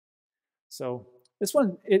So this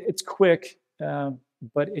one, it's quick,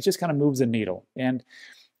 but it just kind of moves the needle. And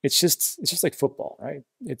it's just like football, right?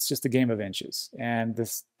 It's just a game of inches. And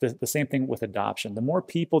the same thing with adoption. The more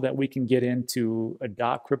people that we can get into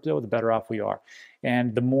adopt crypto, the better off we are.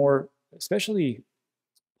 And the more, especially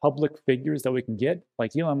public figures that we can get,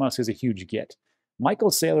 like Elon Musk is a huge get. Michael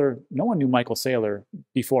Saylor, no one knew Michael Saylor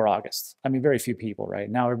before August. I mean, very few people, right?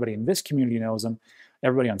 Now everybody in this community knows him.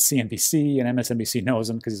 Everybody on CNBC and MSNBC knows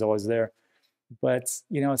him because he's always there. But,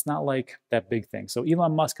 you know, it's not like that big thing. So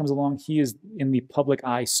Elon Musk comes along. He is in the public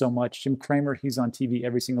eye so much. Jim Cramer, he's on TV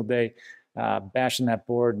every single day, bashing that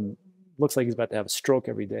board and looks like he's about to have a stroke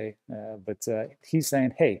every day. But he's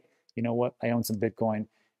saying, hey, you know what? I own some Bitcoin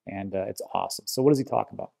and it's awesome. So what is he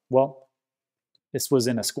talking about? Well, this was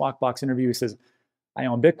in a Squawk Box interview. He says, I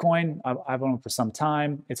own Bitcoin. I've owned it for some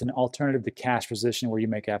time. It's an alternative to cash position where you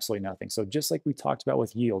make absolutely nothing. So just like we talked about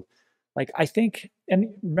with yield, like I think,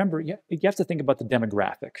 and remember, you have to think about the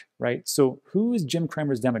demographic, right? So who is Jim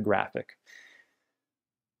Cramer's demographic?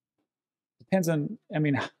 Depends on, I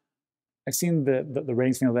mean, I've seen the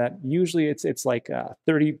ratings thing of that. Usually it's like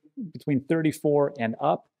 30, between 34 and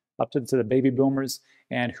up to the baby boomers.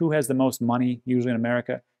 And who has the most money usually in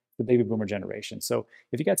America? The baby boomer generation. So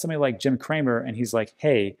if you got somebody like Jim Cramer and he's like,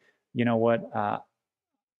 hey, you know what?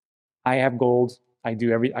 I have gold. I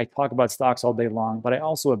talk about stocks all day long, but I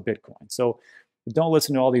also have Bitcoin. So don't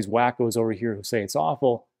listen to all these wackos over here who say it's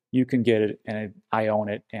awful. You can get it, and I own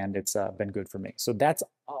it, and it's been good for me. So that's,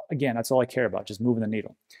 again, that's all I care about, just moving the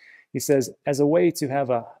needle. He says, as a way to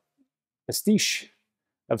have a pastiche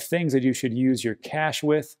of things that you should use your cash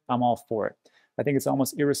with, I'm all for it. I think it's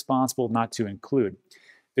almost irresponsible not to include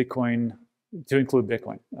Bitcoin.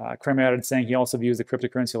 Cramer added saying he also views the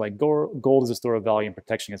cryptocurrency like gold as a store of value and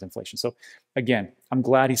protection against inflation. So again, I'm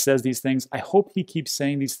glad he says these things. I hope he keeps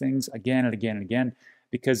saying these things again and again and again,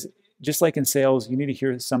 because just like in sales, you need to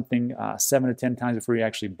hear something 7 to 10 times before you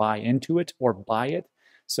actually buy into it or buy it.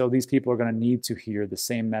 So these people are going to need to hear the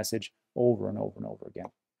same message over and over and over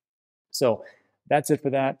again. So that's it for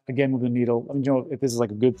that. Again, move the needle. Let me know if this is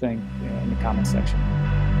like a good thing in the comment section.